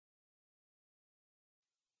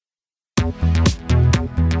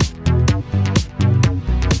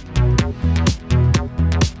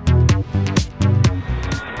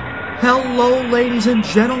Hello ladies and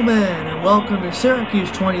gentlemen, and welcome to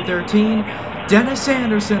Syracuse 2013. Dennis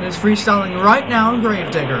Anderson is freestyling right now in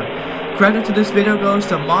Gravedigger. Credit to this video goes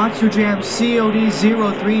to Monster Jam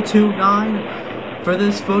COD0329 for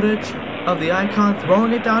this footage of the icon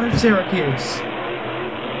throwing it down in Syracuse.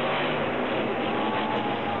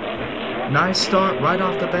 Nice start right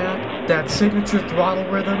off the bat, that signature throttle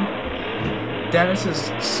rhythm Dennis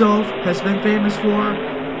has been famous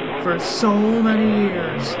for so many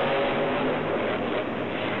years.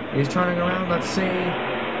 He's turning around, let's see.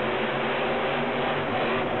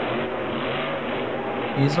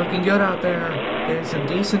 He's looking good out there. Getting some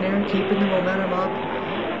decent air, keeping the momentum up.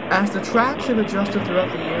 As the tracks have adjusted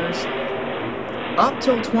throughout the years, up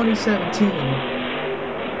till 2017,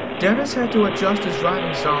 Dennis had to adjust his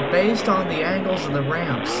driving style based on the angles of the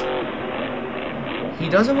ramps. He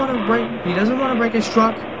doesn't want to break his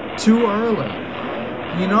truck too early.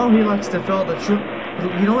 You know he likes to fill the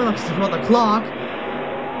clock.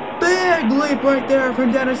 Big leap right there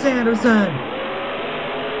from Dennis Anderson.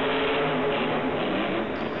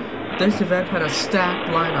 This event had a stacked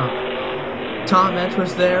lineup. Tom Entz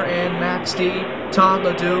was there in Max D. Todd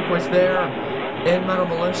LeDuc was there in Metal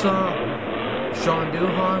Militia. Sean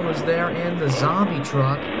Duhan was there in the Zombie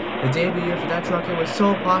truck. The debut year for that truck, it was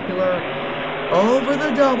so popular. Over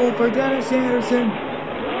the double for Dennis Anderson.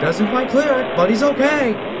 Doesn't quite clear it, but he's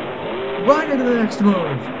okay. Right into the next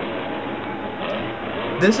move.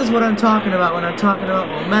 This is what I'm talking about when I'm talking about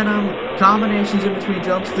momentum, combinations in between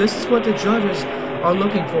jumps. This is what the judges are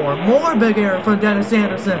looking for. More big air from Dennis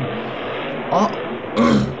Anderson. All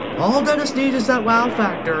Dennis needs is that wow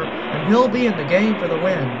factor, and he'll be in the game for the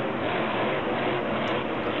win.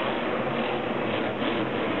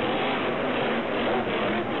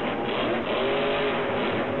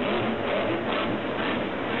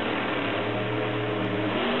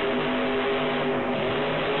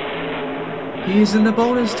 He's in the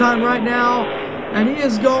bonus time right now, and he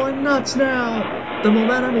is going nuts now. The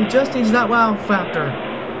momentum, he just needs that wow factor.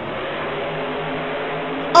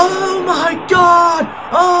 Oh my god!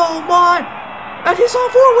 Oh my! And he's on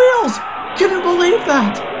four wheels! Can you believe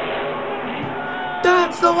that?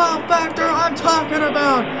 That's the wow factor I'm talking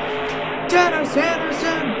about! Dennis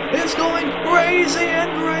Anderson is going crazy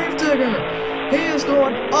in Gravedigger! He is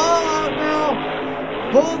going all out now!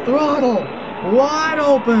 Full throttle! Wide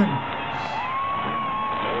open!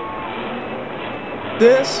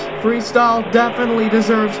 This freestyle definitely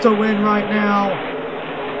deserves to win right now.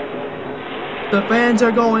 The fans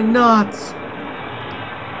are going nuts.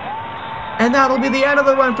 And that'll be the end of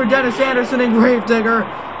the run for Dennis Anderson in Gravedigger.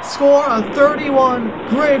 Score of 31.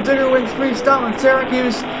 Gravedigger wins freestyle in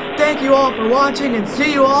Syracuse. Thank you all for watching and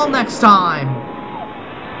see you all next time.